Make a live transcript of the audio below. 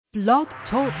Blog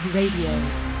Talk Radio.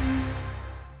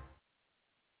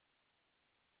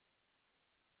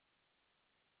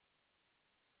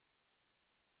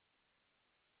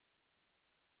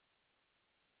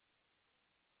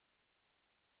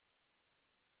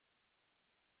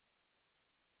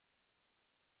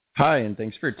 Hi, and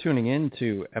thanks for tuning in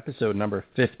to episode number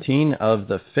 15 of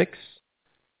The Fix,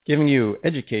 giving you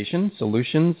education,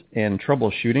 solutions, and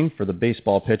troubleshooting for the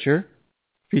baseball pitcher,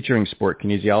 featuring sport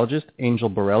kinesiologist Angel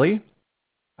Borelli.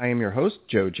 I am your host,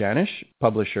 Joe Janish,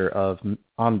 publisher of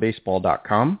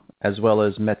OnBaseball.com, as well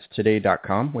as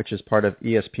MetsToday.com, which is part of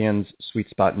ESPN's Sweet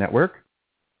Spot Network.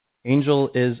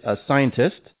 Angel is a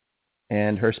scientist,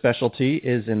 and her specialty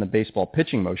is in the baseball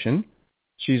pitching motion.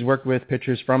 She's worked with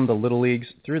pitchers from the little leagues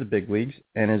through the big leagues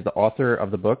and is the author of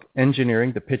the book,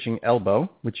 Engineering the Pitching Elbow,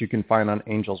 which you can find on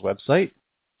Angel's website,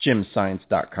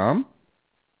 gymscience.com.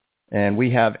 And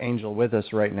we have Angel with us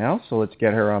right now, so let's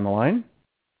get her on the line.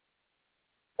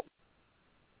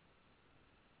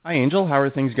 Hi, Angel. How are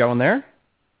things going there?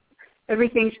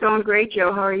 Everything's going great,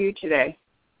 Joe. How are you today?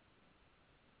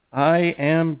 I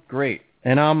am great,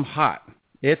 and I'm hot.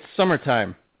 It's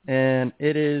summertime, and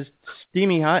it is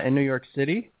steamy hot in New York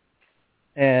City,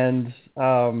 and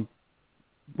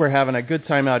we're having a good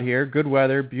time out here. Good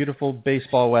weather, beautiful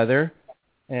baseball weather,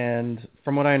 and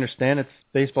from what I understand, it's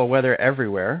baseball weather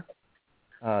everywhere.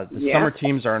 The summer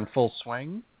teams are in full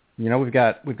swing. You know, we've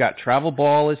got travel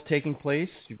ball is taking place.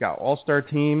 You've got all-star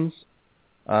teams.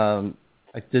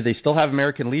 Did they still have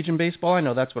American Legion baseball? I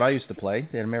know that's what I used to play.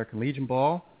 They had American Legion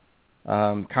ball,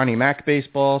 Connie Mack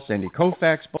baseball, Sandy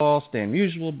Koufax ball, Stan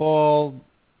Musial ball,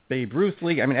 Babe Ruth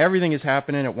League. I mean, everything is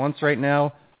happening at once right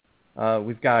now.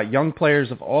 We've got young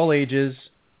players of all ages,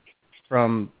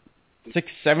 from 6,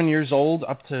 7 years old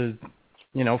up to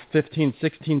 15,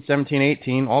 16, 17,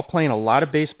 18, all playing a lot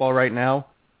of baseball right now,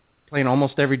 playing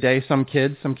almost every day. Some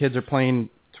kids are playing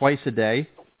twice a day.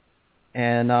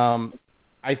 And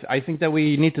I think that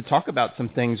we need to talk about some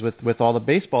things with all the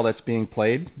baseball that's being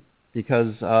played,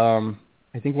 because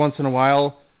I think once in a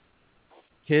while,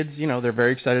 kids, they're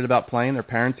very excited about playing. Their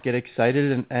parents get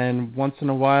excited, and once in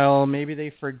a while, maybe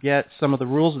they forget some of the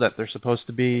rules that they're supposed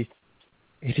to be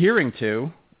adhering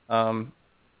to,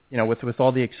 with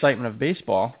all the excitement of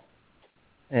baseball.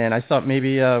 And I thought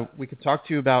maybe we could talk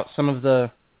to you about some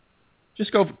of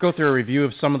just go through a review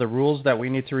of some of the rules that we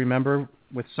need to remember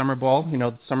with summer ball.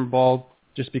 Summer ball,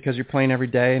 just because you're playing every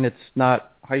day and it's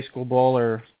not high school ball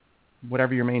or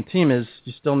whatever your main team is,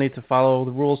 you still need to follow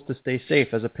the rules to stay safe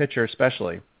as a pitcher,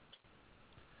 especially.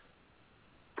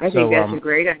 I think that's a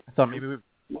great idea. I thought maybe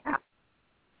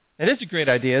It is a great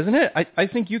idea, isn't it? I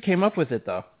think you came up with it,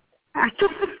 though.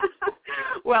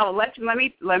 Well, let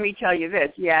me tell you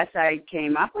this. Yes, I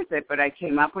came up with it, but I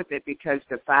came up with it because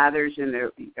the fathers and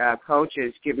the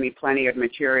coaches give me plenty of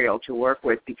material to work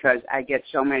with, because I get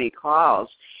so many calls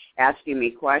asking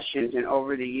me questions. And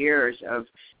over the years of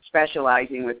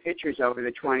specializing with pitchers over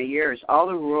the 20 years, all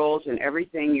the rules and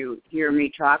everything you hear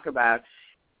me talk about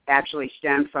actually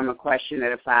stemmed from a question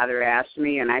that a father asked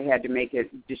me, and I had to make a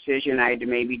decision. I had to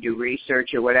maybe do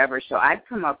research or whatever. So I've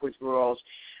come up with rules.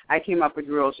 I came up with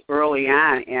rules early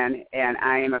on, and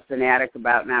I am a fanatic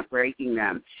about not breaking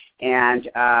them. And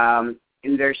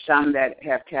there's some that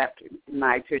have kept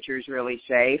my pitchers really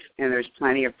safe, and there's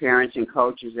plenty of parents and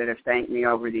coaches that have thanked me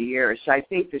over the years. So I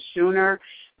think the sooner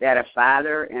that a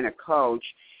father and a coach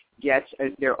gets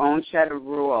their own set of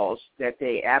rules that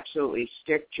they absolutely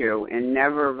stick to and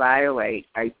never violate,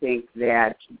 I think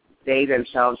that they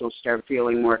themselves will start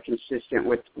feeling more consistent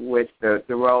with the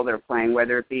role they're playing,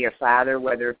 whether it be a father,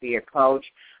 whether it be a coach,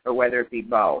 or whether it be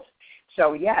both.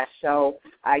 So, yes,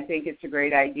 I think it's a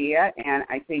great idea, and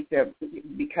I think that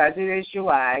because it is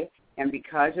July and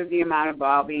because of the amount of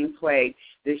ball being played,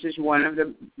 this is one of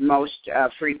the most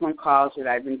frequent calls that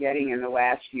I've been getting in the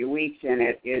last few weeks, and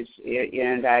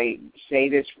and I say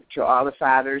this to all the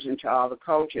fathers and to all the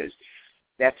coaches,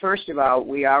 that first of all,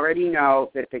 we already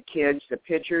know that the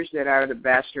pitchers that are the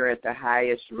best are at the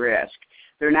highest risk.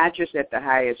 They're not just at the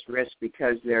highest risk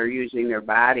because they're using their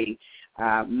body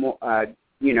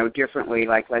differently,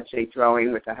 like let's say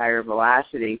throwing with a higher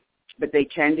velocity, but they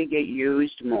tend to get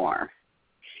used more.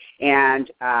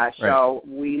 And so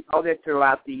we know that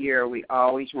throughout the year we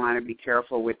always want to be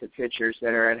careful with the pitchers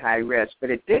that are at high risk.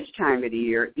 But at this time of the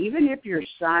year, even if your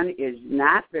son is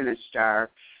not been a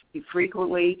star, he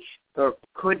frequently or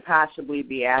could possibly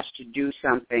be asked to do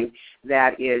something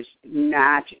that is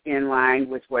not in line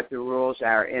with what the rules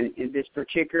are. And this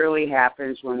particularly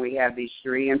happens when we have these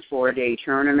 3- and 4-day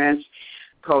tournaments.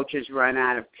 Coaches run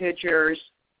out of pitchers.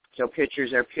 So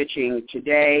pitchers are pitching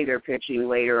today, they're pitching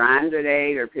later on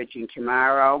today, they're pitching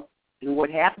tomorrow. And what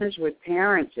happens with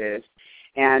parents is,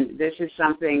 and this is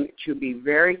something to be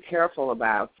very careful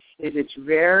about, is it's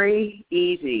very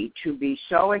easy to be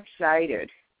so excited,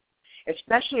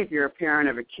 especially if you're a parent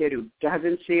of a kid who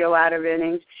doesn't see a lot of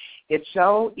innings. It's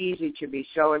so easy to be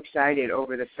so excited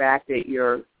over the fact that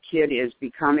your kid is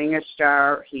becoming a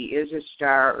star, he is a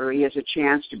star, or he has a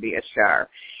chance to be a star,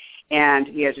 and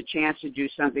he has a chance to do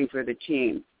something for the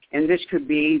team. And this could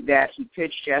be that he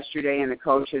pitched yesterday and the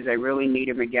coach says, I really need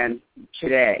him again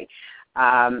today.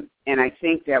 And I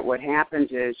think that what happens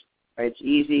is it's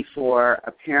easy for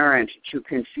a parent to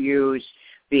confuse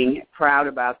being proud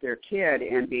about their kid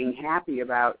and being happy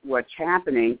about what's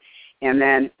happening and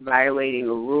then violating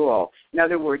a rule. In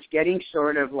other words, getting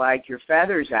sort of like your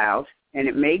feathers out, and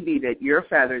it may be that your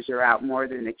feathers are out more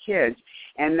than the kids,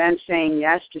 and then saying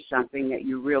yes to something that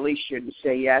you really shouldn't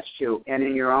say yes to, and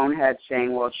in your own head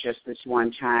saying, well, it's just this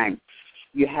one time.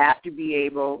 You have to be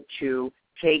able to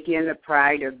take in the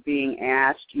pride of being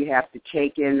asked. You have to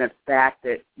take in the fact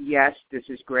that, yes, this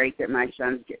is great that my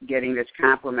son's getting this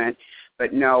compliment,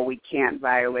 but no, we can't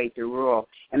violate the rule.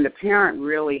 And the parent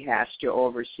really has to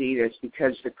oversee this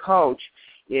because the coach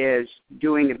is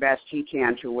doing the best he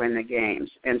can to win the games.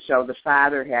 And so the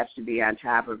father has to be on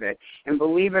top of it. And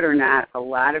believe it or not, a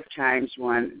lot of times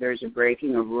when there's a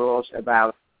breaking of rules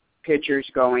about pitchers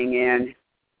going in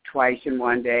twice in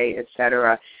one day, et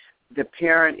cetera, the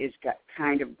parent is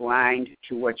kind of blind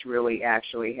to what's really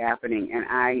actually happening. And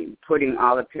I'm putting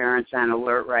all the parents on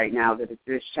alert right now that at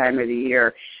this time of the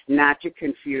year, not to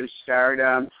confuse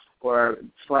stardom or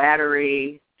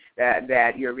flattery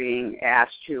that you're being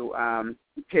asked to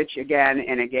pitch again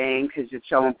and again because it's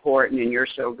so important and you're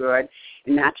so good,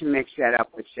 and not to mix that up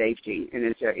with safety.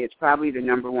 And it's probably the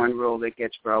number one rule that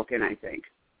gets broken, I think.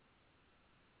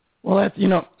 Well, that's,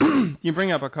 you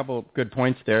bring up a couple of good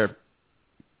points there.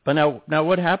 But now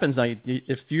what happens now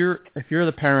if you're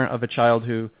the parent of a child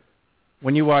who,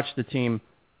 when you watch the team,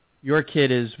 your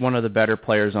kid is one of the better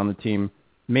players on the team,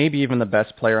 maybe even the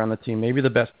best player on the team, maybe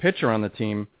the best pitcher on the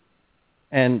team,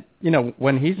 and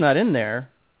when he's not in there,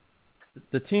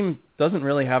 the team doesn't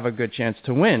really have a good chance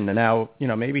to win. And now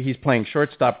maybe he's playing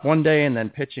shortstop one day and then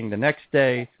pitching the next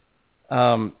day.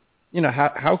 How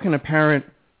can a parent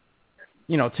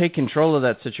take control of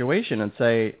that situation and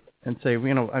say,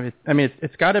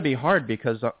 it's got to be hard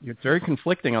because it's very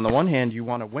conflicting. On the one hand, you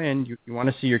want to win, you want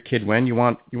to see your kid win, you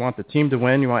want the team to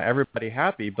win, you want everybody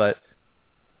happy, but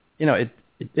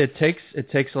it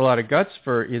takes a lot of guts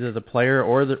for either the player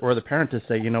or the parent to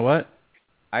say, you know what,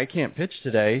 I can't pitch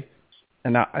today,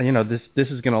 and this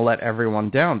is going to let everyone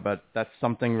down. But that's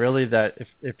something really that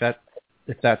if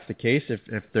that's the case,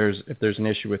 if there's an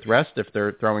issue with rest, if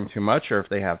they're throwing too much, or if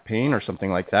they have pain or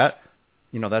something like that,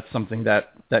 that's something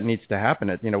that needs to happen.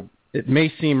 It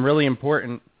may seem really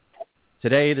important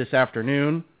today, this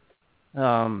afternoon,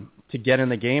 to get in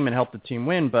the game and help the team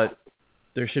win, but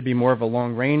there should be more of a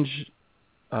long range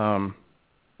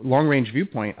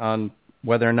viewpoint on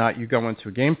whether or not you go into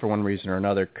a game for one reason or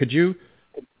another. Could you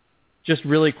just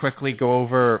really quickly go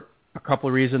over a couple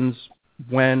of reasons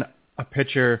when a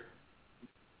pitcher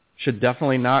should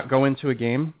definitely not go into a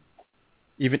game,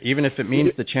 even if it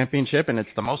means the championship and it's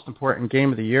the most important game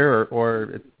of the year,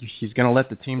 or he's going to let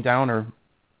the team down or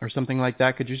something like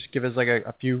that? Could you just give us like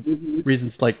a few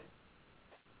reasons, like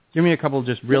give me a couple of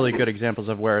just really good examples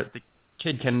of where the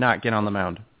kid cannot get on the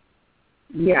mound?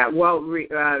 Yeah, well,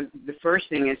 the first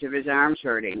thing is if his arm's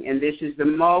hurting, and this is the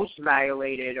most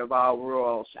violated of all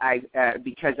rules.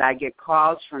 Because I get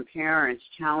calls from parents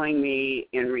telling me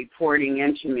and reporting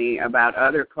into me about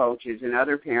other coaches and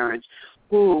other parents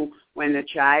who, when the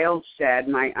child said,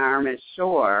 my arm is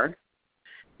sore,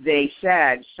 they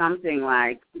said something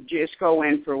like, just go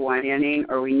in for one inning,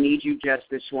 or we need you just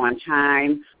this one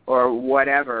time, or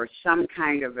whatever, some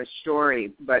kind of a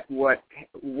story. But what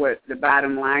the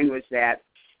bottom line was that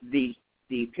the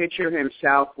pitcher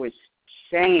himself was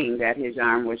saying that his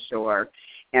arm was sore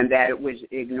and that it was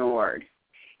ignored.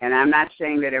 And I'm not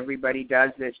saying that everybody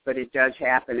does this, but it does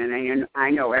happen. And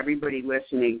I know everybody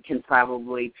listening can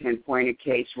probably pinpoint a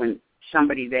case when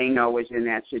somebody they know was in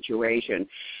that situation.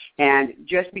 And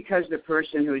just because the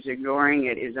person who's ignoring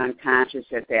it is unconscious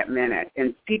at that minute,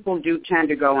 and people do tend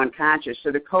to go unconscious,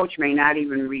 so the coach may not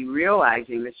even be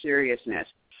realizing the seriousness.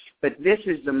 But this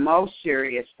is the most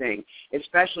serious thing,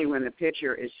 especially when the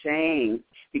pitcher is saying,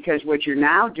 because what you're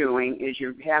now doing is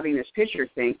you're having this pitcher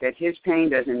think that his pain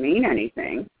doesn't mean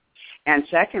anything. And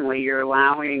secondly, you're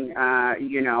allowing,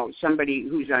 somebody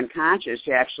who's unconscious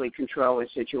to actually control a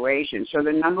situation. So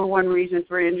the number one reason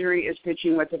for injury is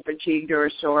pitching with a fatigued or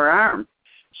a sore arm.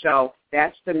 So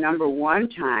That's the number one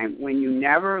time when you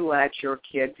never let your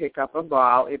kid pick up a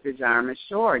ball if his arm is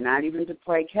sore, not even to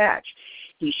play catch.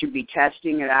 He should be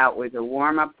testing it out with a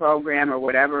warm-up program or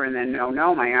whatever, and then,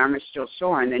 no, my arm is still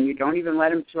sore, and then you don't even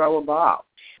let him throw a ball.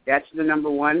 That's the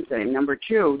number one thing. Number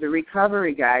two, the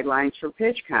recovery guidelines for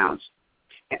pitch counts.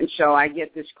 And so I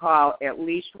get this call at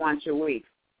least once a week.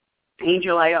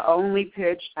 Angel, I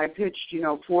pitched,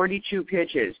 42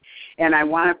 pitches, and I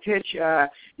want to pitch,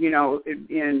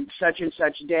 in such and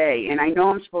such day. And I know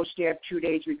I'm supposed to have 2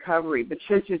 days recovery, but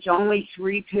since it's only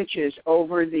 3 pitches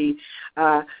over the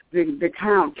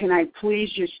count, can I please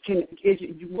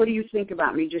what do you think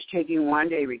about me just taking 1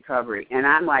 day recovery? And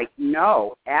I'm like,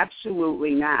 no,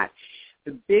 absolutely not.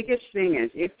 The biggest thing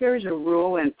is if there's a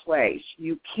rule in place,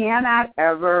 you cannot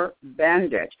ever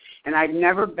bend it. And I've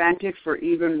never bent it for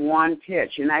even one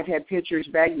pitch. And I've had pitchers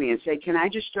beg me and say, can I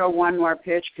just throw one more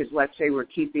pitch? Because let's say we're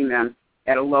keeping them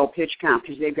at a low pitch count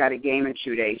because they've got a game in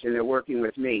 2 days and they're working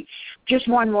with me. Just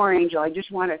one more, Angel. I just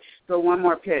want to throw one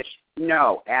more pitch.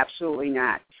 No, absolutely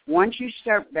not. Once you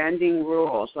start bending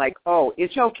rules like,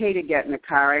 it's okay to get in the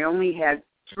car. I only had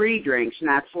 3 drinks,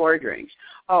 not 4 drinks.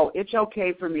 It's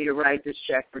okay for me to write this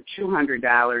check for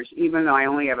 $200 even though I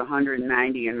only have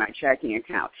 $190 in my checking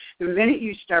account. The minute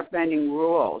you start bending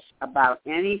rules about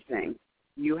anything,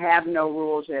 you have no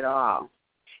rules at all.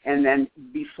 And then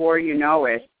before you know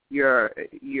it,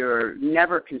 you're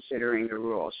never considering the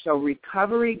rules. So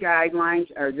recovery guidelines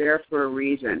are there for a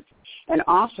reason. And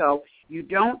also, you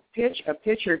don't pitch a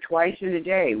pitcher twice in a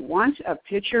day. Once a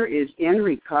pitcher is in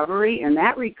recovery, and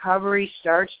that recovery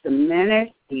starts the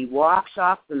minute he walks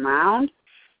off the mound,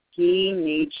 he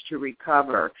needs to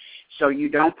recover. So you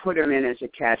don't put him in as a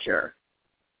catcher.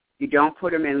 You don't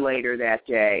put him in later that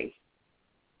day.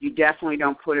 You definitely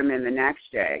don't put him in the next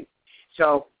day.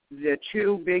 So the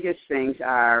 2 biggest things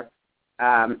are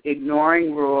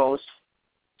ignoring rules,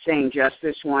 saying just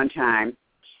this one time,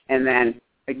 and then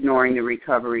ignoring the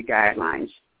recovery guidelines,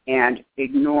 and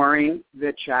ignoring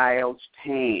the child's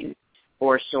pain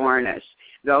or soreness.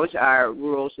 Those are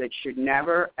rules that should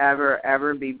never, ever,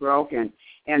 ever be broken.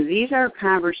 And these are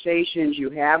conversations you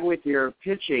have with the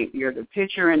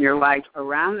pitcher in your life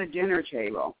around the dinner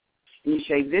table. And you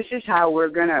say, this is how we're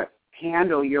going to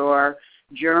handle your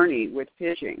journey with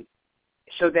pitching,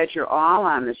 so that you're all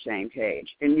on the same page.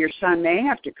 And your son may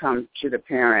have to come to the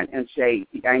parent and say,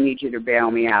 I need you to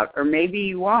bail me out, or maybe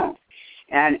you won't.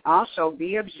 And also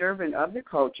be observant of the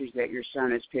coaches that your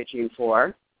son is pitching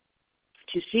for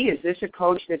to see, is this a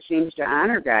coach that seems to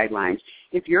honor guidelines?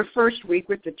 If your first week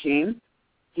with the team,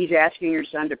 he's asking your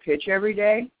son to pitch every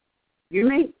day,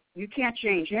 you can't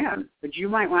change him, but you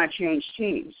might want to change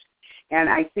teams. And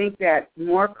I think that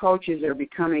more coaches are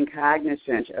becoming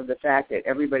cognizant of the fact that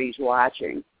everybody's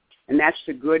watching. And that's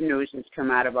the good news that's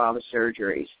come out of all the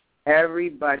surgeries.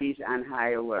 Everybody's on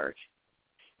high alert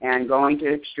and going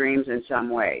to extremes in some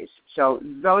ways. So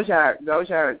those are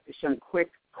some quick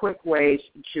ways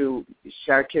to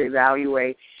start to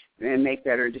evaluate and make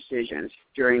better decisions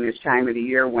during this time of the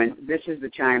year, when this is the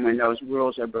time when those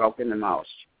rules are broken the most.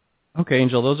 Okay,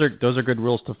 Angel, those are good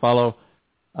rules to follow.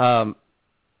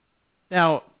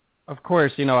 Now, of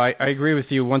course, I agree with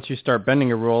you. Once you start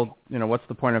bending a rule, what's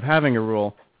the point of having a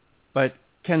rule? But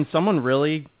can someone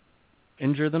really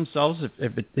injure themselves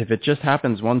if it just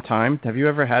happens one time? Have you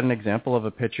ever had an example of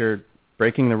a pitcher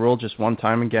breaking the rule just one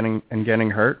time and getting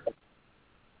hurt?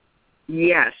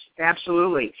 Yes,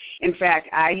 absolutely. In fact,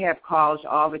 I have calls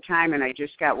all the time, and I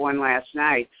just got one last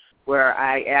night where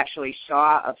I actually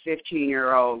saw a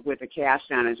 15-year-old with a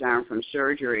cast on his arm from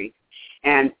surgery.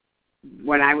 And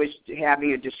when I was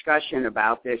having a discussion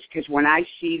about this, because when I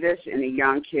see this in a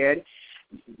young kid,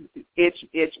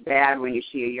 it's bad when you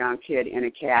see a young kid in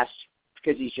a cast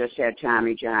because he's just had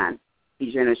Tommy John.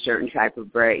 He's in a certain type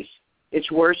of brace.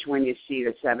 It's worse when you see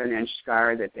the 7-inch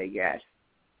scar that they get.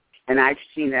 And I've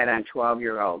seen that on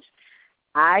 12-year-olds.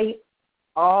 I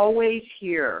always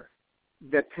hear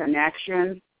the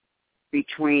connection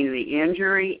between the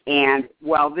injury and,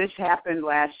 this happened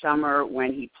last summer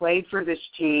when he played for this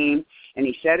team and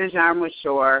he said his arm was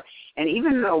sore. And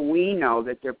even though we know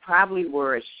that there probably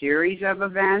were a series of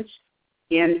events,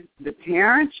 in the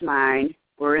parent's mind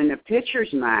or in the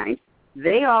pitcher's mind,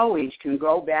 they always can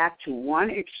go back to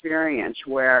one experience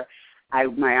where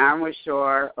my arm was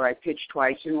sore, or I pitched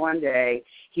twice in one day.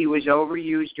 He was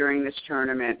overused during this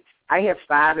tournament. I have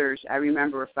fathers. I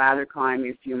remember a father calling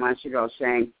me a few months ago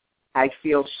saying, I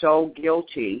feel so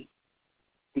guilty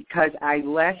because I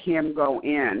let him go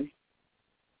in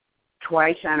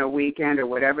twice on a weekend or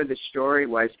whatever the story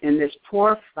was. And this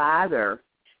poor father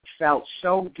felt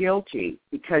so guilty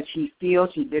because he feels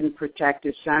he didn't protect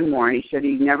his son more. And he said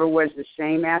he never was the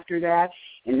same after that,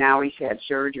 and now he's had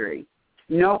surgery.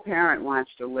 No parent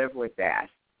wants to live with that.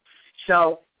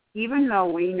 So even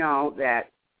though we know that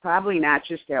probably not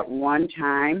just at one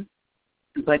time,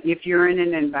 but if you're in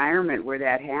an environment where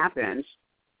that happens,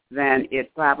 then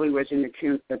it probably was an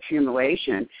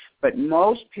accumulation. But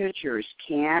most pitchers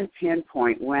can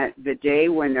pinpoint when the day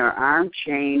when their arm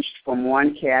changed from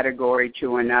one category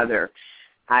to another.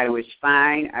 I was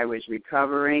fine, I was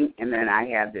recovering, and then I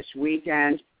had this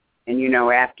weekend, and,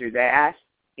 after that,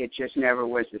 it just never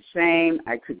was the same.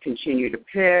 I could continue to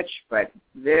pitch, but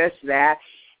this, that,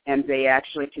 and they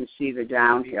actually can see the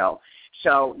downhill.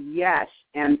 So, yes,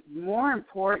 and more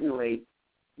importantly,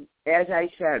 as I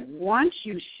said, once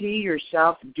you see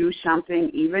yourself do something,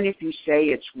 even if you say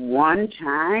it's one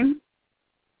time,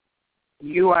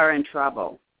 you are in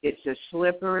trouble. It's a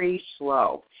slippery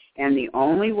slope. And the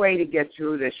only way to get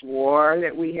through this war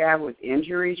that we have with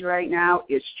injuries right now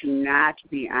is to not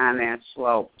be on that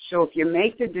slope. So if you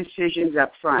make the decisions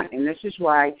up front, and this is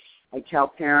why I tell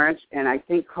parents, and I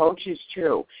think coaches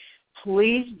too,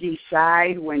 please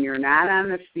decide when you're not on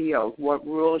the field what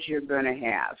rules you're going to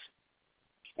have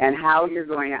and how you're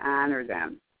going to honor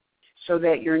them, so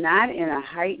that you're not in a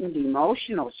heightened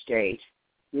emotional state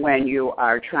when you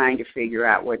are trying to figure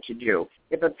out what to do.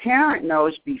 If a parent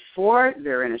knows before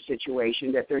they're in a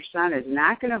situation that their son is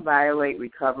not going to violate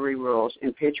recovery rules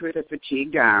and pitch with a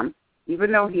fatigued arm,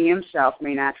 even though he himself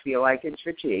may not feel like it's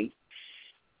fatigue,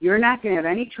 you're not going to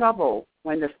have any trouble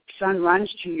when the son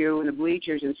runs to you in the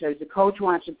bleachers and says, the coach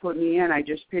wants to put me in, I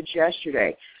just pitched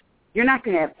yesterday. You're not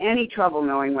going to have any trouble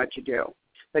knowing what to do.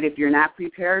 But if you're not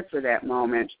prepared for that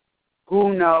moment,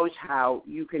 who knows how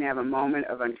you can have a moment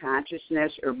of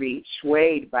unconsciousness or be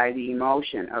swayed by the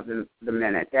emotion of the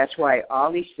minute. That's why all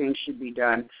these things should be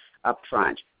done up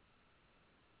front.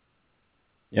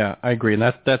 Yeah, I agree, and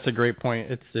that's a great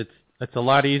point. It's a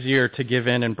lot easier to give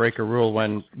in and break a rule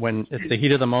when it's the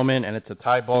heat of the moment and it's a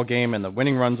tie ball game and the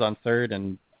winning run's on third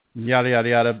and yada yada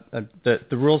yada.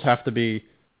 The rules have to be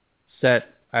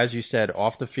set, as you said,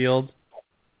 off the field.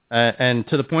 And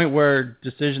to the point where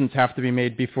decisions have to be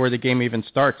made before the game even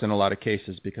starts in a lot of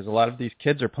cases, because a lot of these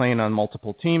kids are playing on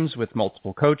multiple teams with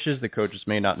multiple coaches. The coaches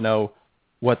may not know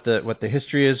what the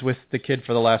history is with the kid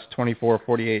for the last 24,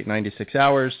 48, 96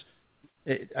 hours.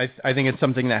 I think it's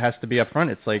something that has to be up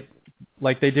front. It's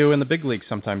like they do in the big leagues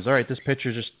sometimes. All right, this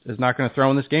pitcher just is not going to throw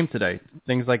in this game today.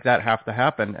 Things like that have to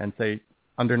happen, and say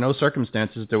under no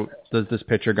circumstances does this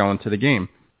pitcher go into the game.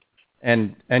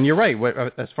 And you're right.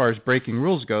 As far as breaking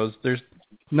rules goes, there's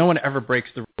no one ever breaks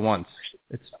the rule once.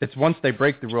 It's once they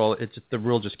break the rule, the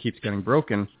rule just keeps getting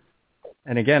broken.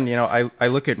 And again, I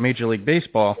look at Major League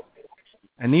Baseball,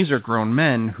 and these are grown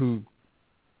men who,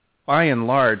 by and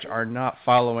large, are not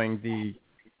following the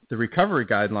recovery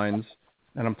guidelines.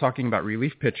 And I'm talking about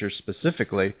relief pitchers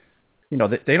specifically.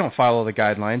 They don't follow the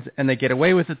guidelines, and they get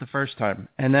away with it the first time,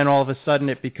 and then all of a sudden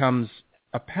it becomes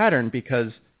a pattern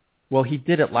because, well, he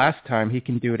did it last time, he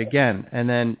can do it again. And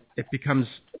then he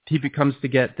becomes to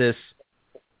get this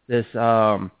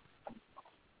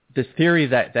theory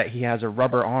that he has a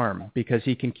rubber arm because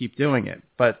he can keep doing it.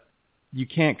 But you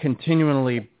can't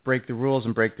continually break the rules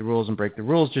and break the rules and break the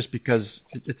rules just because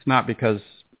it's not because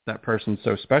that person's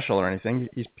so special or anything.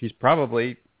 He's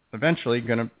probably eventually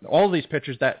going to, all these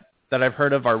pitchers that I've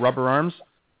heard of are rubber arms,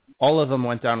 all of them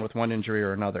went down with one injury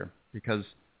or another because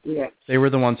they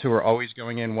were the ones who were always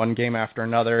going in one game after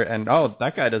another, and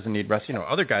that guy doesn't need rest.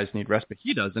 Other guys need rest, but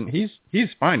he doesn't. He's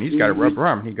fine. He's got a rubber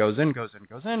arm. He goes in,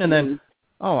 and then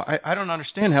I don't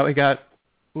understand how he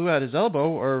blew out his elbow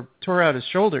or tore out his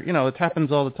shoulder. It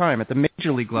happens all the time at the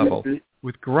major league level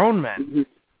with grown men.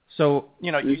 So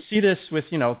you see this with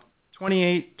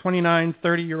 28, 29,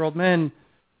 30-year-old men.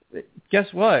 Guess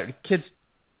what? Kids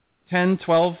 10,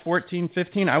 12, 14,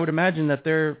 15. I would imagine that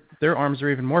their arms are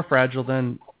even more fragile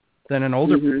than an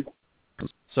older person.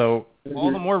 So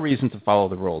all the more reason to follow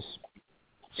the rules.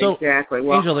 So, exactly.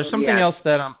 Well, Angel, there's something else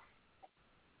that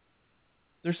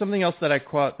I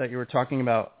caught that you were talking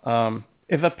about.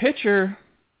 If a pitcher,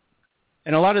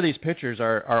 and a lot of these pitchers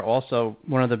are also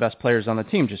one of the best players on the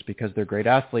team just because they're great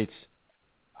athletes.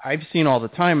 I've seen all the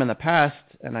time in the past,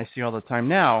 and I see all the time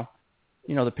now,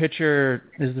 the pitcher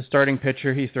is the starting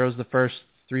pitcher. He throws the first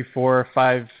 3, 4,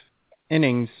 5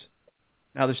 innings.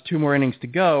 Now there's 2 more innings to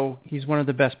go. He's one of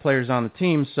the best players on the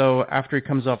team, so after he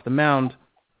comes off the mound,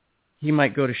 he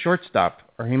might go to shortstop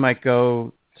or he might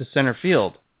go to center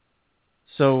field.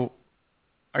 So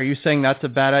are you saying that's a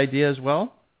bad idea as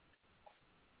well?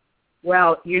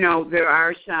 Well, there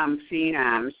are some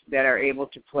phenoms that are able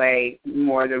to play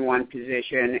more than one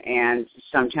position and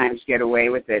sometimes get away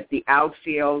with it. The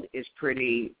outfield is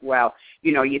pretty,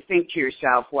 you think to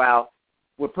yourself,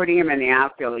 we're putting him in the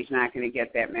outfield, he's not going to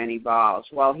get that many balls.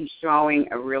 Well, he's throwing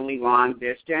a really long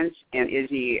distance, and is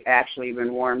he actually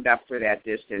even warmed up for that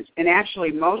distance? And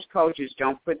actually, most coaches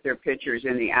don't put their pitchers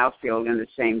in the outfield in the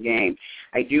same game.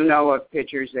 I do know of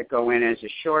pitchers that go in as a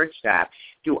shortstop.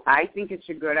 Do I think it's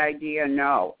a good idea?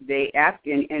 No.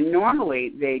 And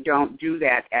normally they don't do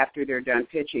that after they're done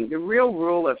pitching. The real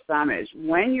rule of thumb is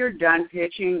when you're done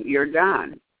pitching, you're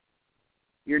done.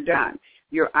 You're done.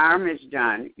 Your arm is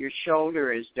done, your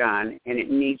shoulder is done, and it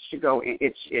needs to go.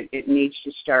 It needs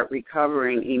to start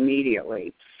recovering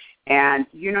immediately. And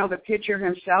the pitcher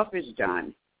himself is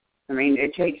done. I mean,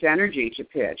 it takes energy to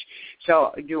pitch.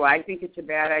 So, do I think it's a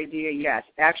bad idea? Yes.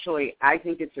 Actually, I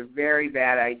think it's a very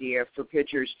bad idea for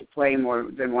pitchers to play more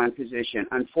than one position.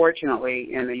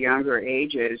 Unfortunately, in the younger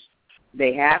ages,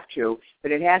 they have to,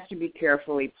 but it has to be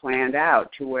carefully planned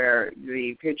out to where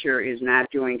the pitcher is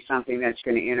not doing something that's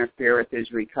going to interfere with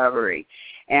his recovery.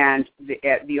 And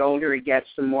the older he gets,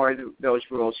 the more those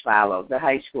rules follow. The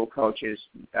high school coaches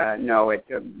know it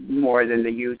more than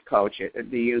the youth coaches.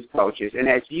 And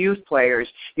as youth players,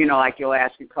 like you'll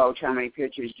ask a coach, how many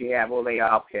pitchers do you have? Well, they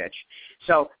all pitch.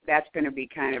 So that's going to be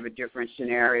kind of a different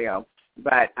scenario.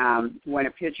 But when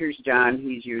a pitcher's done,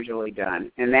 he's usually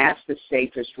done, and that's the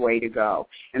safest way to go.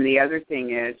 And the other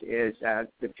thing is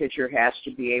the pitcher has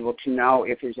to be able to know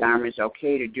if his arm is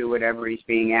okay to do whatever he's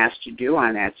being asked to do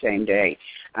on that same day.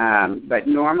 But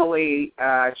normally,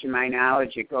 to my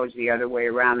knowledge, it goes the other way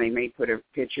around. They may put a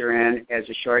pitcher in as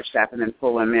a shortstop and then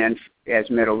pull him in as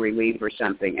middle relief or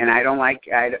something. And I don't like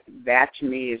that. To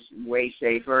me, is way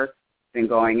safer than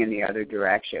going in the other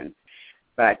direction.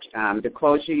 But the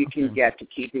closer you can get to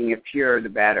keeping it pure, the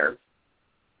better.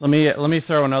 Let me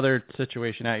throw another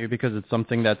situation at you because it's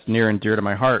something that's near and dear to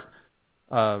my heart.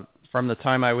 From the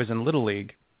time I was in Little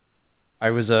League,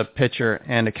 I was a pitcher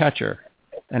and a catcher.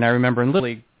 And I remember in Little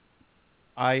League,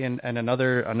 I and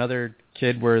another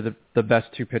kid were the best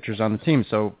two pitchers on the team.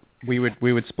 So we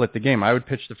would split the game. I would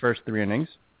pitch the first 3 innings,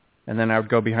 and then I would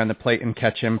go behind the plate and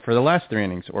catch him for the last 3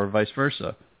 innings, or vice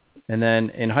versa. And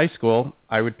then in high school,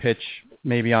 I would pitch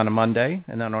maybe on a Monday,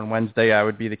 and then on Wednesday I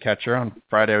would be the catcher, on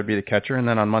Friday I would be the catcher, and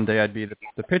then on Monday I'd be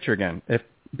the pitcher again. If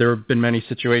there have been many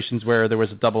situations where there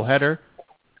was a doubleheader,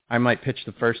 I might pitch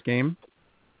the first game,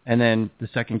 and then the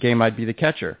second game I'd be the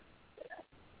catcher.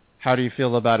 How do you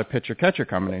feel about a pitcher-catcher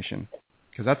combination?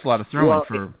 Because that's a lot of throwing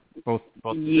for both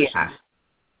positions. Yeah.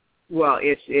 Well,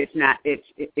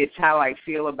 it's how I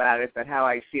feel about it, but how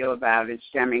I feel about it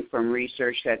stemming from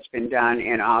research that's been done,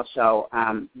 and also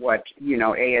what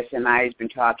ASMI has been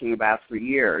talking about for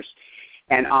years,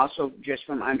 and also just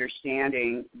from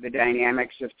understanding the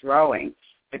dynamics of throwing.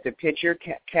 But the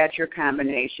pitcher-catcher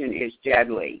combination is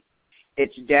deadly.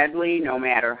 It's deadly no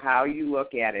matter how you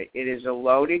look at it. It is a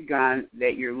loaded gun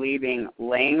that you're leaving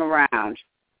laying around,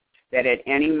 that at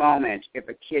any moment, if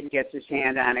a kid gets his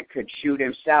hand on it, could shoot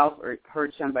himself or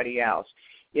hurt somebody else.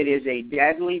 It is a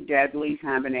deadly, deadly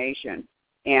combination.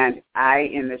 And I,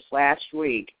 in this last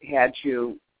week, had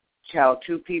to tell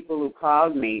 2 people who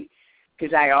called me,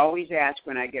 because I always ask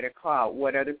when I get a call,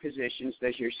 what other positions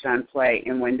does your son play?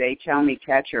 And when they tell me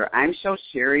catcher, I'm so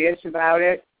serious about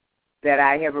it that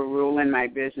I have a rule in my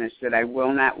business that I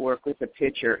will not work with a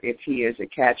pitcher if he is a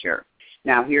catcher.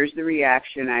 Now, here's the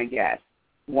reaction I get.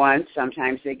 One,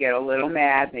 sometimes they get a little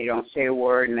mad, they don't say a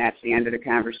word, and that's the end of the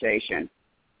conversation.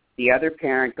 The other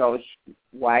parent goes,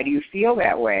 why do you feel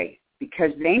that way?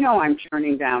 Because they know I'm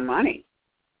turning down money.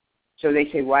 So they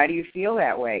say, why do you feel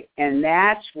that way? And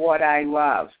that's what I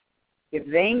love. If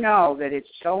they know that it's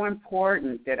so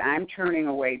important that I'm turning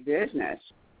away business,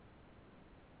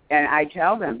 and I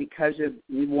tell them because of,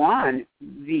 one,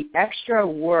 the extra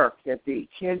work that the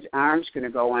kid's arm's going to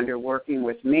go under working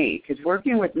with me, because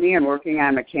working with me and working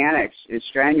on mechanics is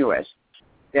strenuous,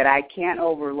 that I can't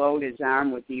overload his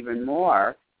arm with even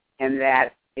more, and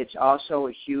that it's also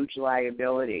a huge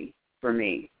liability for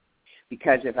me.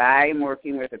 Because if I'm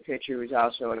working with a pitcher who's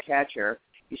also a catcher,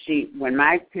 you see, when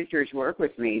my pitchers work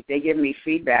with me, they give me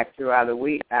feedback throughout the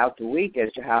week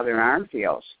as to how their arm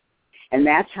feels. And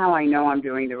that's how I know I'm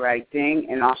doing the right thing,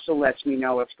 and also lets me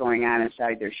know what's going on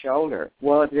inside their shoulder.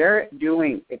 Well,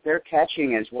 if they're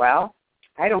catching as well,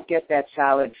 I don't get that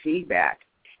solid feedback.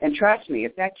 And trust me,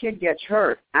 if that kid gets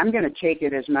hurt, I'm going to take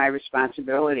it as my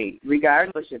responsibility,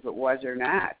 regardless if it was or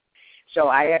not. So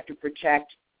I have to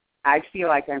I feel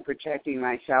like I'm protecting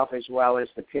myself as well as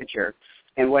the pitcher.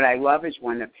 And what I love is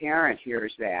when the parent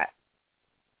hears that.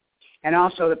 And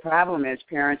also the problem is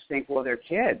parents think, well, they're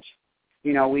kids.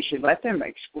 We should let them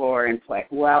explore and play.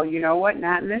 Well, you know what?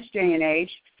 Not in this day and age.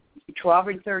 12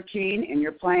 and 13 and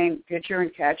you're playing pitcher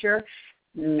and catcher,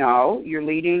 no, you're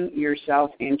leading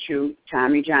yourself into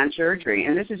Tommy John surgery.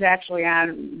 And this is actually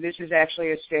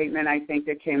a statement I think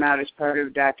that came out as part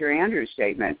of Dr. Andrews'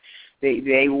 statement.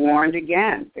 They warned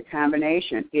again, the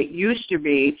combination. It used to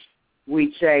be,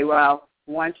 we'd say, well,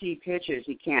 once he pitches,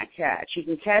 he can't catch. He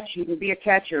can be a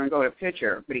catcher and go to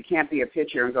pitcher, but he can't be a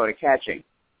pitcher and go to catching.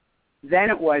 Then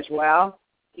it was, well,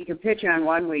 he can pitch on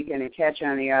one weekend and catch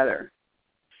on the other.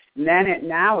 And then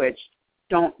now it's,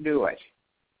 don't do it.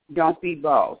 Don't be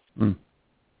both.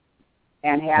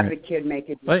 And have the kid make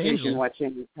a decision what's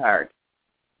in his heart.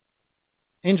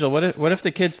 Angel, what if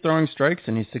the kid's throwing strikes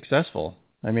and he's successful?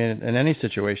 I mean, in any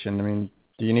situation, I mean,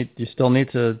 do you still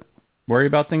need to worry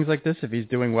about things like this if he's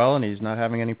doing well and he's not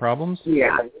having any problems?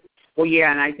 Yeah. Well,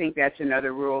 yeah, and I think that's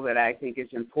another rule that I think is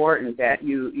important, that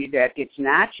that it's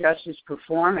not just his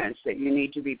performance that you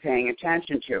need to be paying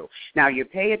attention to. Now, you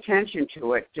pay attention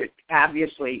to it.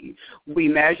 Obviously, we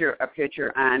measure a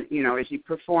pitcher on, is he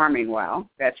performing well?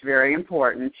 That's very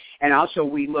important. And also,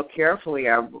 we look carefully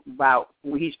about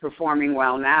he's performing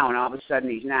well now, and all of a sudden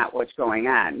he's not. What's going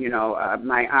on?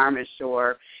 My arm is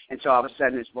sore, and so all of a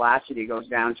sudden his velocity goes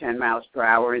down 10 miles per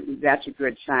hour. That's a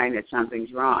good sign that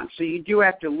something's wrong. So you do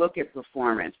have to look at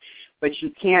performance, but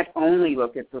you can't only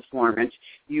look at performance.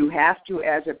 You have to,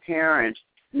 as a parent,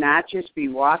 not just be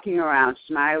walking around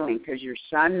smiling because your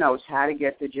son knows how to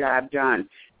get the job done.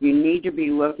 You need to be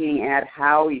looking at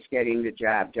how he's getting the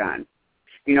job done.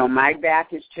 My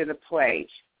back is to the plate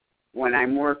when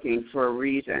I'm working for a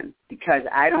reason, because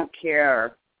I don't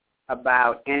care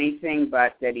about anything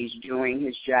but that he's doing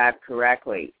his job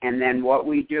correctly. And then what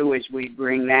we do is we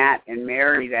bring that and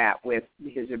marry that with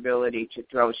his ability to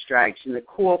throw strikes. And the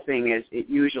cool thing is it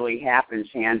usually happens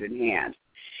hand in hand.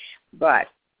 But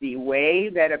the way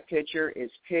that a pitcher is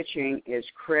pitching is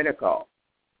critical.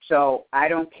 So I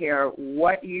don't care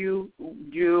what you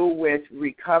do with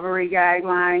recovery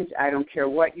guidelines. I don't care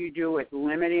what you do with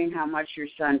limiting how much your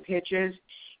son pitches.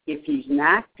 If he's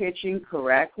not pitching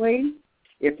correctly,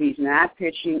 if he's not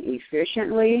pitching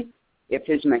efficiently, if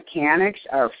his mechanics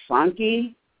are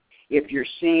funky, if you're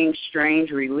seeing strange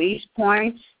release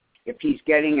points, if he's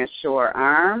getting a sore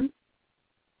arm,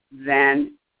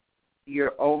 then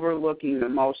you're overlooking the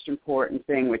most important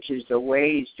thing, which is the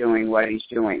way he's doing what he's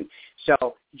doing.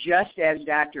 So just as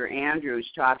Dr. Andrews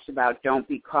talks about don't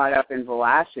be caught up in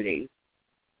velocity,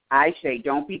 I say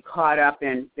don't be caught up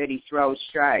in that he throws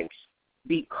strikes.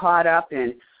 Be caught up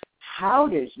in how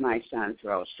does my son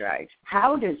throw strikes?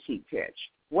 How does he pitch?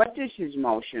 What does his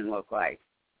motion look like?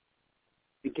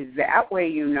 Because that way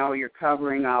you're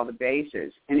covering all the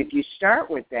bases. And if you start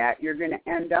with that, you're going to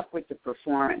end up with the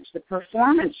performance. The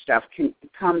performance stuff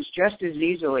comes just as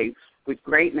easily with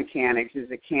great mechanics as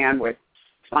it can with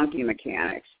funky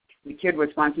mechanics. The kid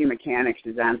with funky mechanics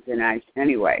is on thin ice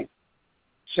anyway.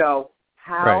 So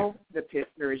how the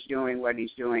pitcher is doing what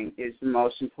he's doing is the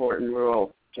most important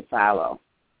rule to follow.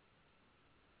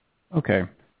 Okay.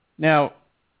 Now,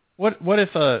 what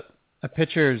if a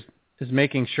pitcher is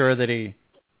making sure that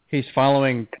he's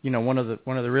following, one of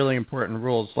the really important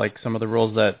rules, like some of the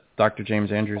rules that Dr.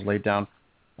 James Andrews laid down?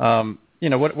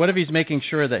 What if he's making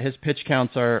sure that his pitch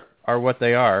counts are what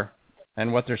they are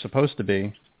and what they're supposed to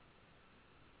be,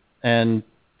 and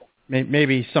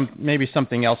maybe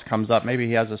something else comes up, maybe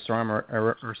he has a storm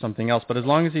or something else, but as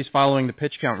long as he's following the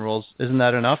pitch count rules, isn't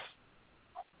that enough?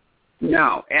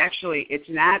 No, actually, it's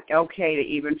not okay to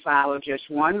even follow just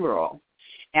one rule.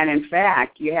 And in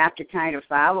fact, you have to kind of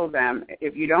follow them.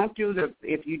 If you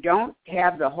don't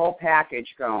have the whole package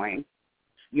going,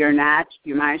 you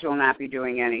might as well not be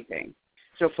doing anything.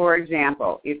 So, for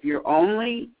example, if you're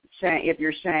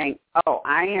saying, "Oh,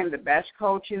 I am the best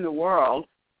coach in the world,"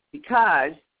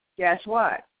 because guess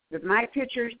what? If my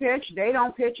pitchers pitch, they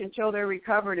don't pitch until they're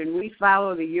recovered, and we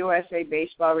follow the USA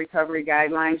Baseball Recovery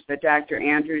Guidelines that Dr.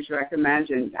 Andrews recommends,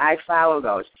 and I follow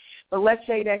those. But let's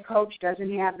say that coach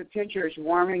doesn't have the pitchers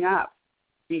warming up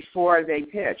before they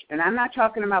pitch. And I'm not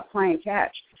talking about playing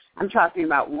catch. I'm talking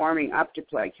about warming up to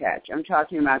play catch. I'm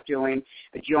talking about doing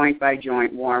a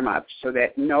joint-by-joint warm-up so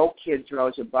that no kid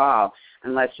throws a ball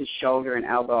unless his shoulder and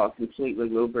elbow are completely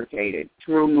lubricated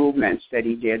through movements that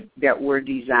he did that were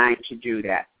designed to do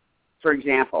that. For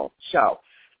example, so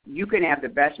you can have the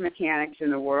best mechanics in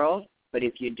the world, but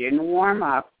if you didn't warm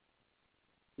up,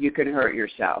 you can hurt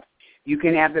yourself. You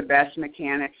can have the best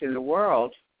mechanics in the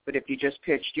world, but if you just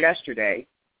pitched yesterday,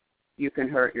 you can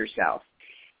hurt yourself.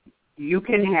 You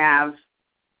can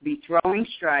be throwing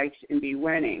strikes and be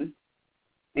winning,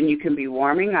 and you can be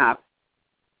warming up,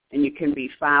 and you can be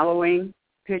following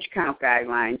pitch count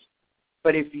guidelines.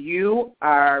 But if you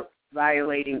are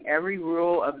violating every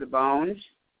rule of the bones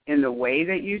in the way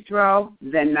that you throw,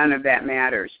 then none of that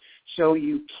matters. So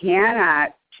you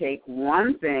cannot take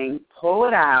one thing, pull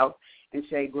it out, and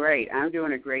say, great, I'm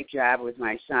doing a great job with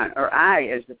my son. Or I,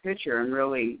 as the pitcher, am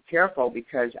really careful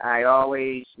because I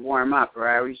always warm up or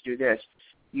I always do this.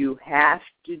 You have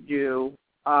to do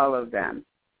all of them.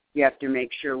 You have to make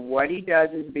sure what he does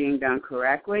is being done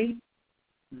correctly,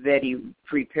 that he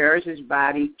prepares his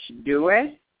body to do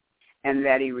it, and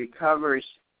that he recovers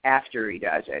after he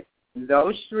does it.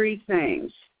 Those three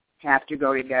things have to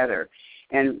go together.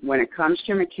 And when it comes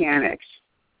to mechanics,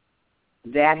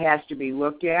 that has to be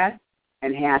looked at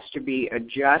and has to be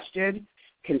adjusted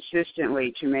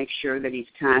consistently to make sure that he's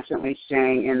constantly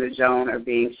staying in the zone of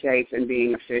being safe and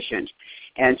being efficient.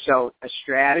 And so a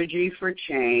strategy for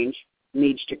change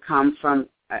needs to come from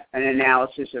an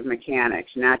analysis of mechanics,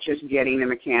 not just getting the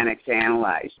mechanics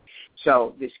analyzed.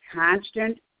 So this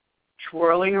constant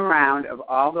twirling around of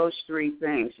all those three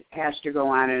things has to go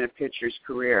on in a pitcher's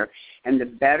career. And the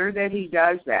better that he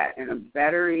does that and the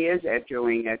better he is at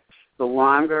doing it, the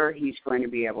longer he's going to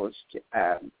be able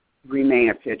to remain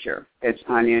a pitcher that's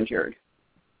uninjured.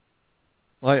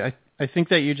 Well, I think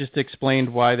that you just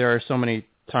explained why there are so many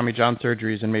Tommy John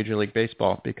surgeries in Major League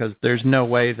Baseball, because there's no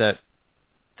way that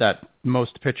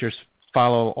most pitchers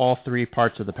follow all three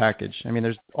parts of the package. I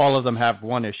mean, all of them have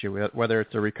one issue, whether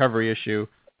it's a recovery issue,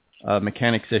 a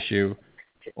mechanics issue,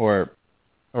 or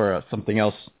something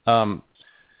else.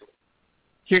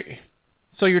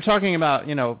 So you're talking about,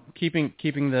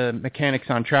 keeping the mechanics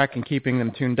on track and keeping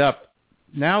them tuned up.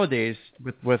 Nowadays,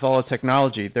 with all the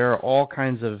technology, there are all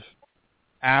kinds of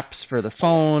apps for the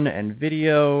phone and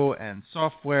video and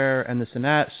software and this and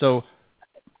that. So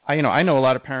I know a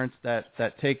lot of parents that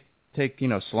take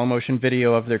slow motion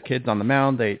video of their kids on the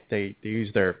mound. They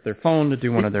use their phone to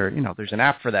do one of their, there's an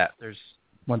app for that. There's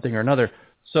one thing or another.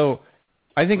 So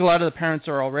I think a lot of the parents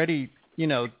are already,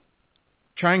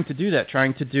 trying to do that,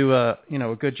 trying to do a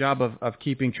good job of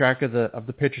keeping track of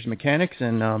the pitcher's mechanics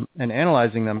and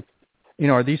analyzing them.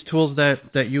 Are these tools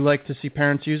that you like to see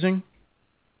parents using?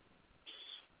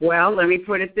 Well, let me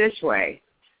put it this way.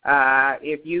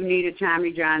 If you need a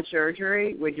Tommy John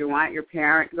surgery, would you want your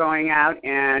parent going out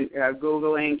and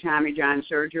Googling Tommy John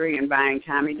surgery and buying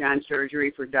Tommy John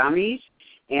surgery for dummies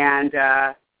and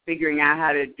figuring out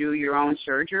how to do your own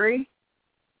surgery?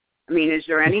 I mean, is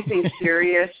there anything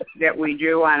serious that we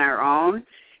do on our own?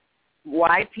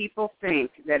 Why people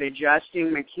think that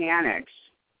adjusting mechanics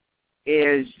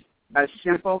is a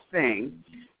simple thing,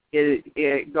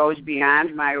 it goes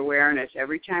beyond my awareness.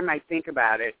 Every time I think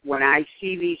about it, when I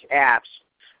see these apps,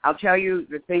 I'll tell you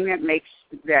the thing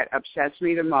that upsets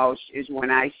me the most is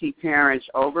when I see parents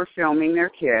over-filming their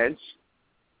kids,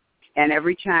 and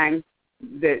every time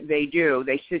that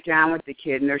they sit down with the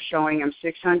kid and they're showing them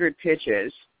 600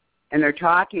 pitches, and they're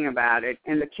talking about it,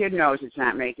 and the kid knows it's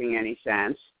not making any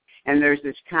sense. And there's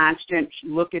this constant,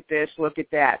 look at this, look at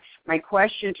that. My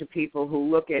question to people who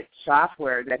look at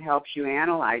software that helps you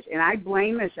analyze, and I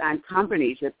blame this on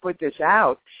companies that put this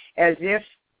out, as if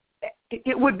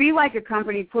it would be like a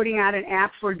company putting out an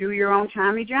app for do your own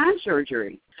Tommy John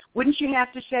surgery. Wouldn't you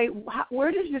have to say,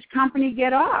 where does this company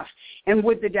get off? And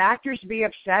would the doctors be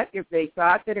upset if they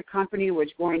thought that a company was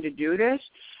going to do this?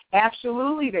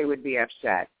 Absolutely, they would be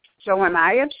upset. So am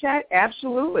I upset?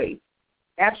 Absolutely.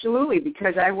 Absolutely,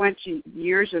 because I went to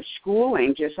years of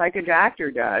schooling, just like a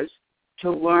doctor does, to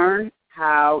learn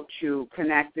how to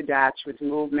connect the dots with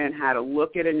movement, how to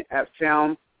look at a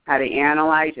film, how to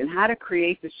analyze, and how to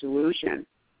create the solution.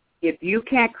 If you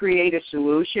can't create a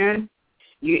solution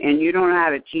and you don't know how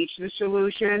to teach the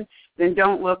solution, then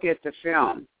don't look at the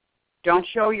film. Don't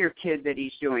show your kid that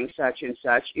he's doing such and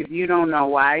such if you don't know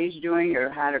why he's doing it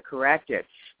or how to correct it,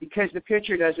 because the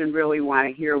pitcher doesn't really want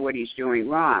to hear what he's doing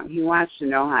wrong. He wants to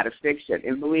know how to fix it.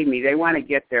 And believe me, they want to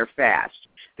get there fast.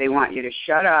 They want you to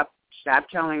shut up, stop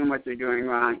telling them what they're doing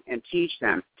wrong, and teach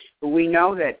them. But we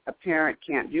know that a parent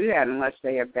can't do that unless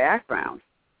they have background.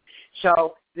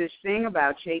 So this thing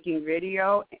about taking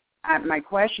video, my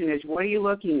question is, what are you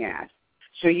looking at?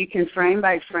 So you can frame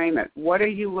by frame it. What are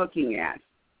you looking at?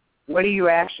 What are you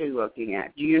actually looking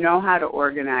at? Do you know how to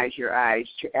organize your eyes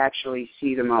to actually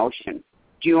see the motion?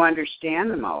 Do you understand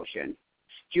the motion?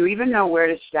 Do you even know where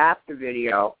to stop the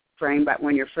video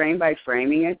when you're frame by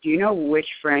framing it? Do you know which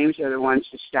frames are the ones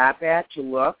to stop at to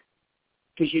look?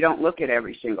 Because you don't look at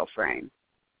every single frame.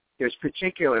 There's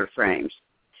particular frames.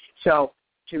 So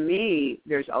to me,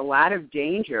 there's a lot of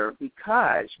danger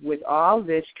because with all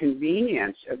this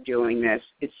convenience of doing this,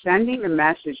 it's sending the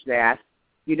message that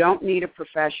you don't need a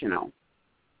professional.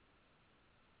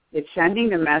 It's sending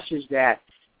the message that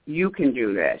you can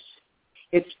do this.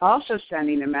 It's also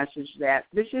sending the message that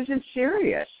this isn't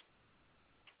serious.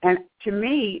 And to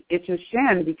me, it's a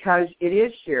sin because it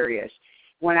is serious.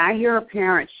 When I hear a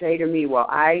parent say to me, well,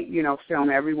 I, film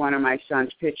every one of my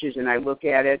son's pitches and I look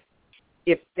at it,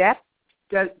 if that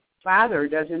father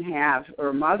doesn't have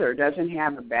or mother doesn't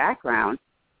have a background,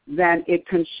 then it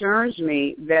concerns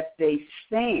me that they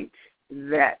think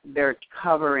that they're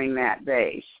covering that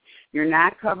base. You're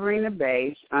not covering the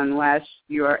base unless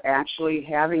you're actually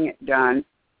having it done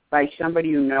by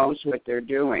somebody who knows what they're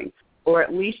doing, or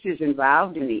at least is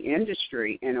involved in the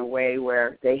industry in a way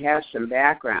where they have some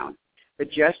background. But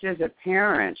just as a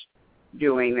parent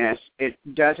doing this, it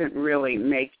doesn't really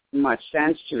make much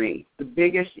sense to me. The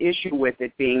biggest issue with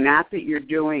it being not that you're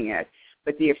doing it,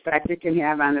 but the effect it can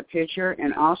have on the pitcher,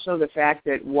 and also the fact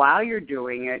that while you're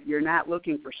doing it, you're not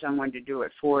looking for someone to do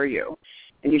it for you.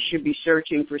 And you should be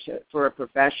searching for a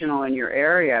professional in your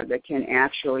area that can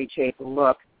actually take a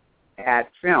look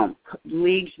at film.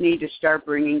 Leagues need to start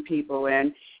bringing people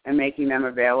in and making them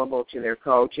available to their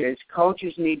coaches.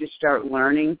 Coaches need to start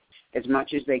learning as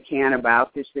much as they can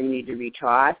about this. They need to be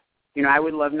taught. I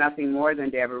would love nothing more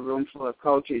than to have a room full of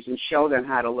coaches and show them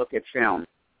how to look at film.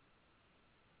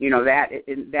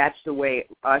 That's the way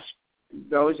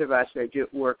those of us that do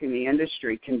work in the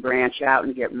industry can branch out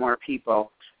and get more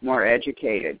people more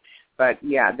educated. But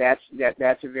yeah, that's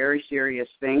a very serious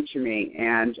thing to me.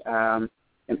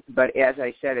 But as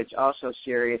I said, it's also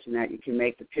serious in that you can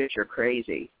make the pitcher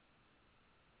crazy.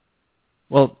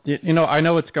 Well, I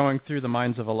know it's going through the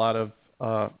minds of a lot of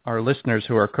our listeners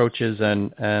who are coaches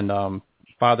and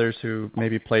fathers who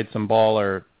maybe played some ball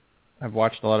or have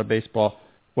watched a lot of baseball.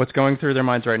 What's going through their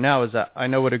minds right now is that I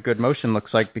know what a good motion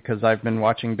looks like because I've been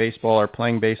watching baseball or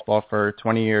playing baseball for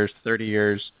 20 years, 30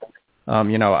 years.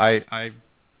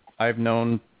 I've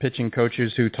known pitching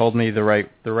coaches who told me the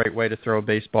right way to throw a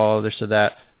baseball, this or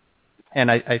that,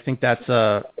 and I think that's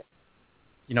a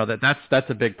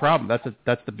big problem.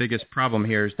 That's the biggest problem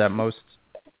here is that most,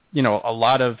 a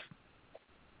lot of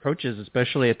coaches,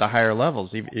 especially at the higher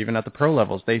levels, even at the pro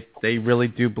levels, they really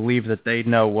do believe that they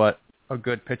know what a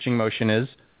good pitching motion is.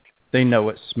 They know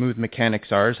what smooth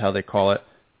mechanics are, is how they call it.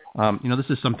 This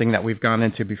is something that we've gone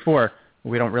into before.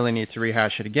 We don't really need to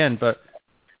rehash it again, but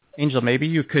Angel, maybe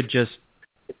you could just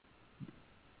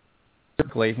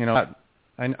quickly,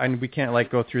 we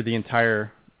can't go through the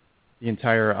entire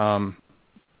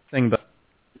thing, but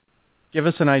give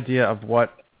us an idea of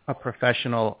what a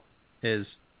professional is,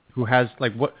 who has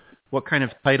what kind of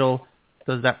title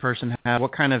does that person have?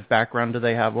 What kind of background do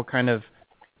they have? What kind of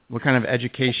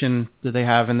education do they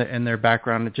have in their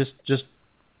background? Just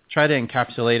try to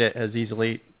encapsulate it as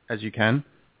easily as you can,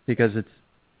 because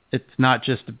it's not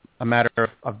just a matter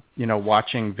of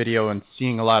watching video and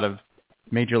seeing a lot of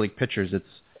major league pitchers.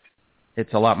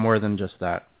 It's a lot more than just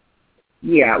that.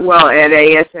 Yeah, well, at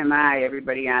ASMI,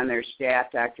 everybody on their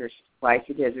staff, Dr.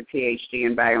 Fleisig has a PhD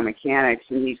in biomechanics,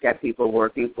 and he's got people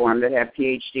working for him that have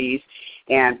PhDs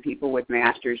and people with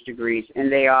master's degrees.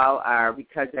 And they all are,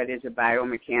 because that is a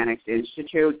biomechanics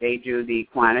institute, they do the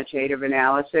quantitative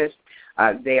analysis.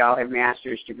 They all have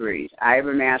master's degrees. I have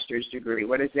a master's degree.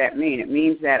 What does that mean? It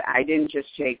means that I didn't just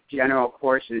take general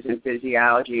courses in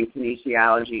physiology and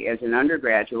kinesiology as an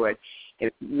undergraduate,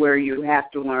 where you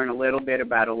have to learn a little bit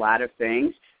about a lot of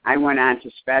things. I went on to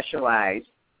specialize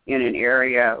in an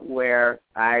area where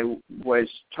I was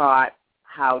taught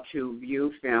how to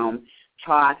view film,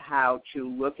 taught how to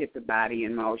look at the body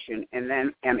in motion, and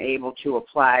then am able to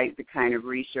apply the kind of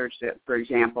research that, for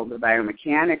example, the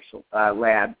biomechanics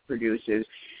lab produces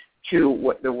to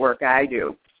what the work I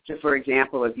do. So, for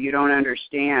example, if you don't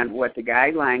understand what the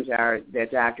guidelines are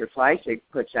that Dr. Fleisig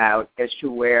puts out as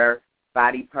to where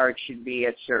body parts should be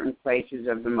at certain places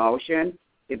of the motion,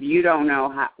 if you don't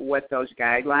know what those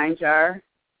guidelines are,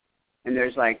 and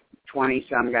there's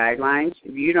 20-some guidelines,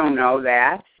 if you don't know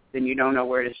that, then you don't know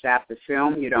where to stop the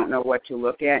film, you don't know what to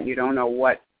look at, and you don't know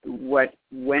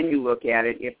when you look at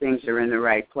it, if things are in the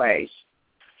right place.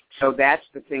 So that's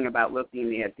the thing about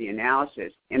looking at the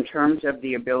analysis. In terms of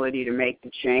the ability to make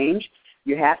the change,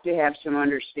 you have to have some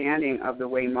understanding of the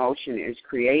way motion is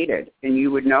created. And you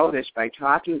would know this by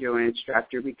talking to an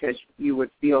instructor, because you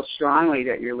would feel strongly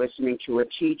that you're listening to a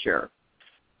teacher.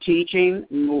 Teaching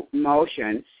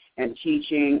motion and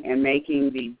teaching and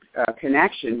making the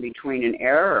connection between an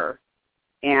error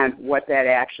and what that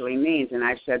actually means. And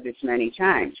I've said this many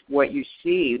times. What you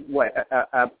see, what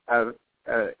a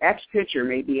ex-pitcher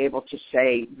may be able to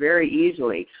say very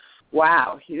easily,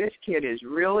 wow, this kid is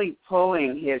really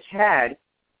pulling his head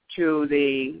to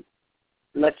the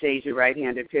let's say he's a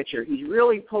right-handed pitcher, he's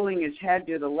really pulling his head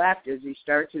to the left as he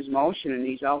starts his motion, and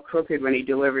he's all crooked when he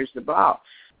delivers the ball.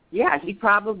 Yeah, he'd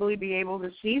probably be able to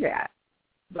see that.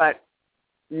 But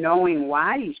knowing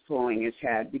why he's pulling his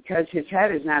head, because his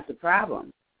head is not the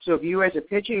problem. So if you as a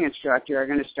pitching instructor are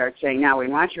going to start saying, now we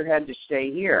want your head to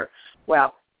stay here,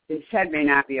 well, his head may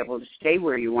not be able to stay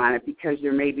where you want it because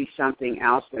there may be something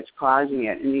else that's causing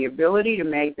it. And the ability to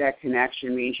make that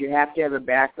connection means you have to have a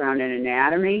background in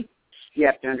anatomy. You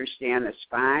have to understand the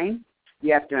spine.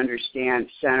 You have to understand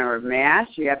center of mass.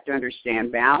 You have to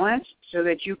understand balance so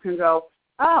that you can go,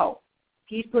 oh,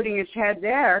 he's putting his head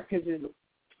there because his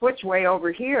foot's way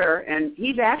over here, and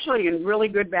he's actually in really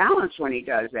good balance when he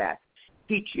does that.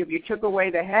 If you took away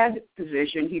the head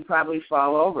position, he'd probably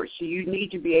fall over. So you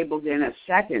need to be able to, in a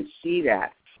second, see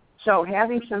that. So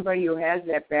having somebody who has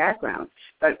that background,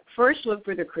 but first look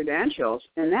for the credentials,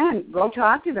 and then go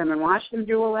talk to them and watch them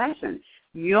do a lesson.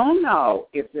 You'll know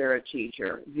if they're a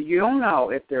teacher. You'll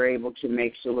know if they're able to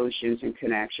make solutions and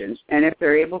connections, and if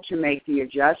they're able to make the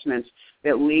adjustments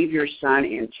that leave your son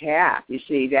intact. You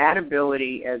see, that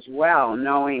ability as well,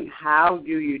 knowing how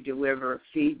do you deliver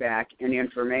feedback and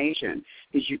information,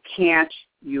 because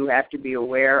you have to be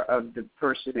aware of the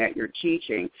person that you're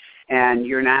teaching, and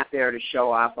you're not there to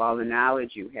show off all the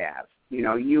knowledge you have. You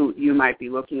know, you might be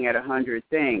looking at 100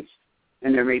 things,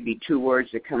 and there may be 2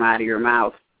 words that come out of your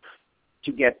mouth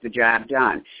to get the job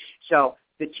done. So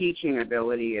the teaching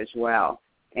ability as well,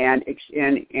 and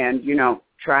you know,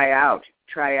 try out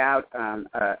an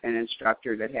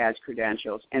instructor that has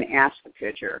credentials and ask the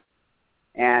pitcher,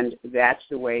 and that's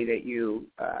the way that you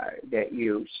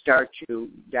start to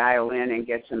dial in and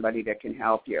get somebody that can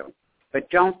help you. But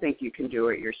don't think you can do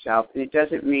it yourself. And it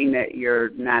doesn't mean that you're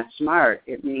not smart.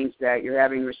 It means that you're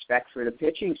having respect for the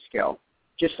pitching skill,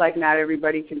 just like not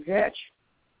everybody can pitch.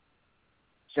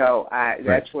 So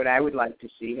that's what I would like to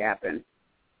see happen.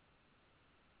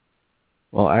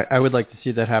 Well, I would like to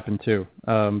see that happen too.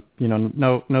 You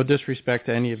know, no disrespect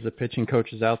to any of the pitching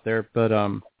coaches out there, but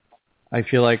I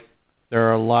feel like there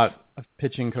are a lot of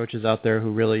pitching coaches out there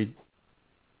who really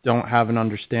don't have an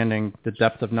understanding, the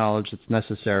depth of knowledge that's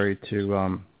necessary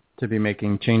to be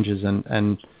making changes.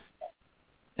 And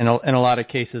in a lot of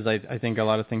cases, I think a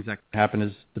lot of things that can happen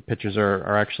is the pitchers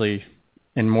are actually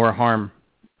in more harm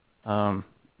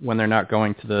when they're not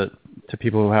going to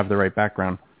people who have the right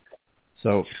background.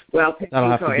 So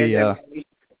that'll have to be.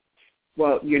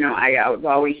 Well, you know, I've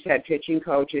always said pitching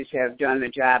coaches have done the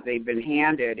job they've been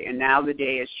handed, and now the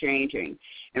day is changing.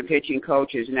 And pitching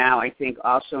coaches now, I think,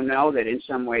 also know that in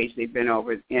some ways they've been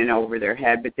over their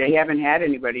head, but they haven't had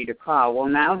anybody to call. Well,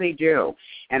 now they do,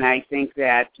 and I think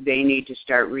that they need to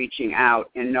start reaching out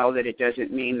and know that it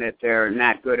doesn't mean that they're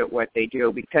not good at what they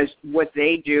do, because what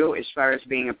they do as far as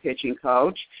being a pitching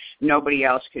coach, nobody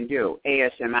else can do.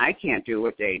 ASMI can't do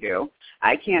what they do.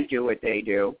 I can't do what they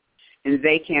do. And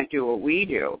they can't do what we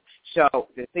do. So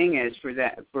the thing is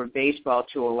for baseball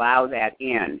to allow that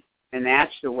in, and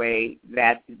that's the way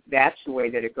that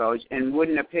it goes. And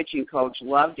wouldn't a pitching coach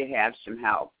love to have some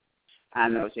help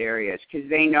on those areas, because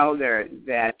they know they're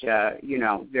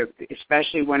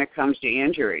especially when it comes to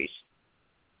injuries.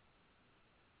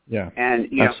 Yeah, and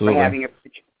absolutely. For having a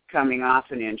pitcher coming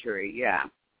off an injury, yeah.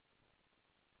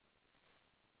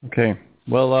 Okay,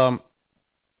 well.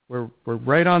 We're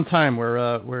right on time.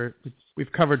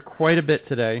 We've covered quite a bit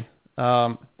today.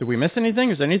 Did we miss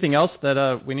anything? Is there anything else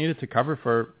that we needed to cover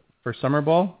for summer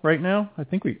ball right now? I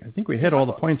think we hit all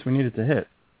the points we needed to hit.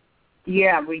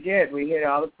 Yeah, we did. We hit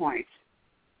all the points.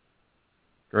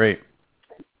 Great.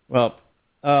 Well,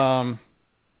 I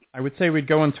would say we'd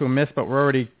go into a miss, but we're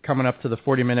already coming up to the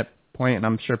 40-minute point, and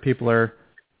I'm sure people are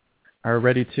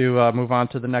ready to move on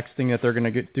to the next thing that they're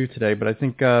going to do today. But I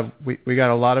think we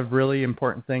got a lot of really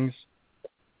important things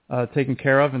taken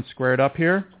care of and squared up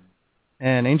here.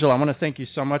 And Angel, I want to thank you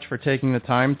so much for taking the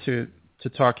time to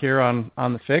talk here on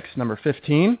The Fix, number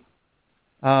 15.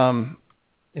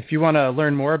 If you want to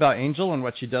learn more about Angel and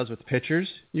what she does with pitchers,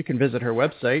 you can visit her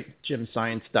website,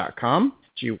 gymscience.com,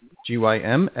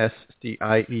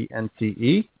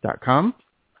 gymscience.com.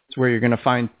 It's where you're going to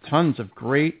find tons of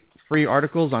great free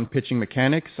articles on pitching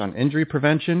mechanics, on injury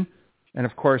prevention, and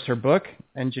of course her book,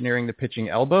 Engineering the Pitching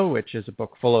Elbow, which is a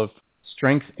book full of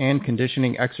strength and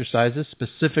conditioning exercises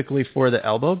specifically for the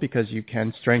elbow, because you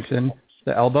can strengthen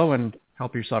the elbow and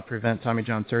help yourself prevent Tommy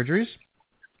John surgeries.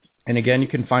 And again, you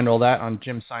can find all that on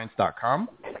gymscience.com.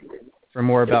 For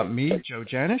more about me, Joe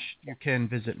Janish, you can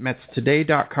visit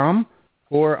metstoday.com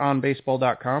or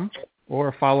onbaseball.com,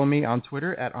 or follow me on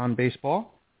Twitter at onbaseball.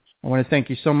 I want to thank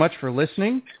you so much for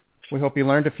listening. We hope you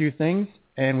learned a few things,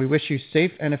 and we wish you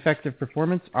safe and effective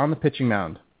performance on the pitching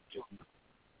mound.